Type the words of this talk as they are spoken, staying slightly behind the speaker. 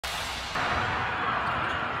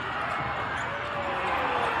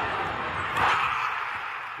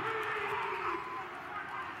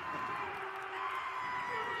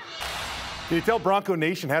Can you tell Bronco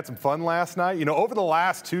Nation had some fun last night? You know, over the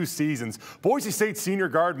last 2 seasons, Boise State senior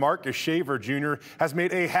guard Marcus Shaver Jr. has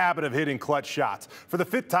made a habit of hitting clutch shots. For the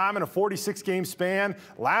 5th time in a 46-game span,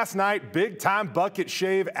 last night, big-time bucket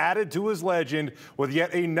Shave added to his legend with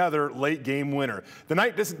yet another late-game winner. The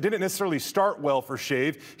night didn't necessarily start well for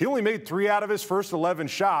Shave. He only made 3 out of his first 11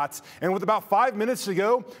 shots, and with about 5 minutes to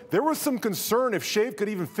go, there was some concern if Shave could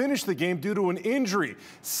even finish the game due to an injury.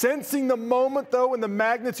 Sensing the moment, though, and the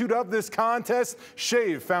magnitude of this contest,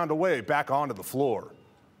 Shave found a way back onto the floor.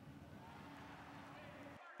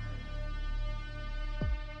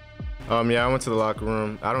 Yeah, I went to the locker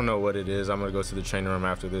room. I don't know what it is. I'm going to go to the training room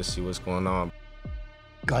after this, see what's going on.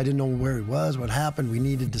 I didn't know where he was, what happened. We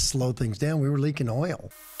needed to slow things down. We were leaking oil.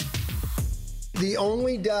 The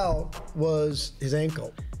only doubt was his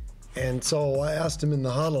ankle. And so I asked him in the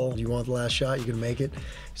huddle, do you want the last shot? You can make it?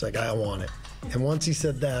 He's like, I want it. And once he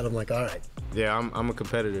said that, I'm like, all right. Yeah, I'm a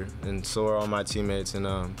competitor, and so are all my teammates, and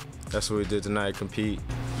that's what we did tonight, compete.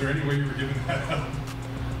 Is there any way you were giving that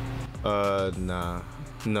up? Nah,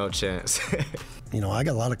 no chance. You know, I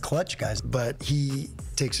got a lot of clutch guys, but he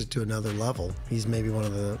takes it to another level. He's maybe one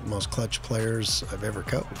of the most clutch players I've ever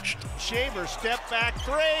coached. Shaver step back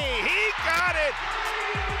 3, he got it!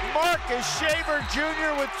 Marcus Shaver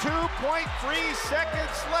Jr. with 2.3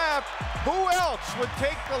 seconds left. Who else would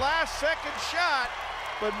take the last second shot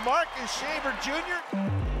but Marcus Shaver Jr.?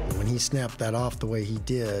 When he snapped that off the way he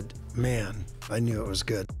did, man, I knew it was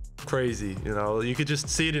good. Crazy, you know, you could just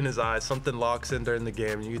see it in his eyes. Something locks in during the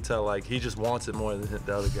game, and you can tell like he just wants it more than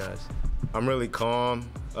the other guys. I'm really calm.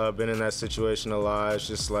 Been in that situation a lot. It's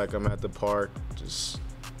just like I'm at the park, just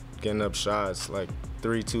getting up shots, like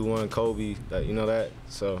 3, 2, 1, Kobe. You know that?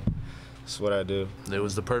 So that's what I do. It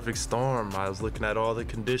was the perfect storm. I was looking at all the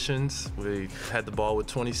conditions. We had the ball with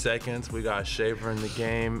 20 seconds. We got Shaver in the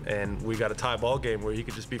game, and we got a tie ball game where he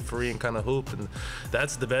could just be free and kind of hoop. And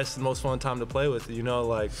that's the best and most fun time to play with. You know,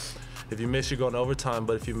 like if you miss, you're going to overtime,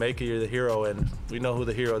 but if you make it, you're the hero. And we know who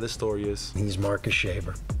the hero of this story is. He's Marcus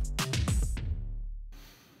Shaver.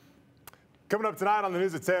 Coming up tonight on the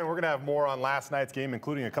News at 10, we're going to have more on last night's game,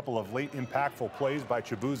 including a couple of late impactful plays by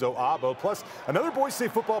Chibuzo Abo. Plus, another Boise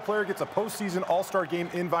State football player gets a postseason All-Star game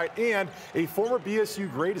invite, and a former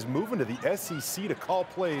BSU great is moving to the SEC to call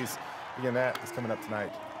plays. Again, that is coming up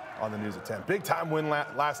tonight on the News at 10. Big time win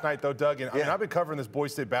last night, though, Doug. And I mean, I've been covering this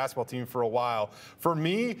Boise State basketball team for a while. For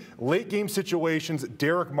me, late game situations,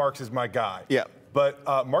 Derek Marks is my guy. Yeah. But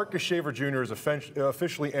Marcus Shaver Jr. has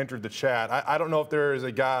officially entered the chat. I don't know if there is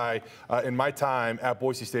a guy in my time at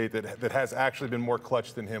Boise State that has actually been more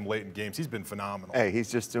clutch than him late in games. He's been phenomenal. Hey,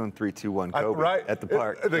 he's just doing 3, 2, 1 Kobe right? at the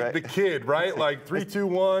park. The kid, right? Like 3, 2,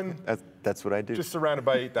 1. That's what I do. Just surrounded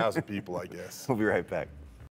by 8,000 people, I guess. We'll be right back.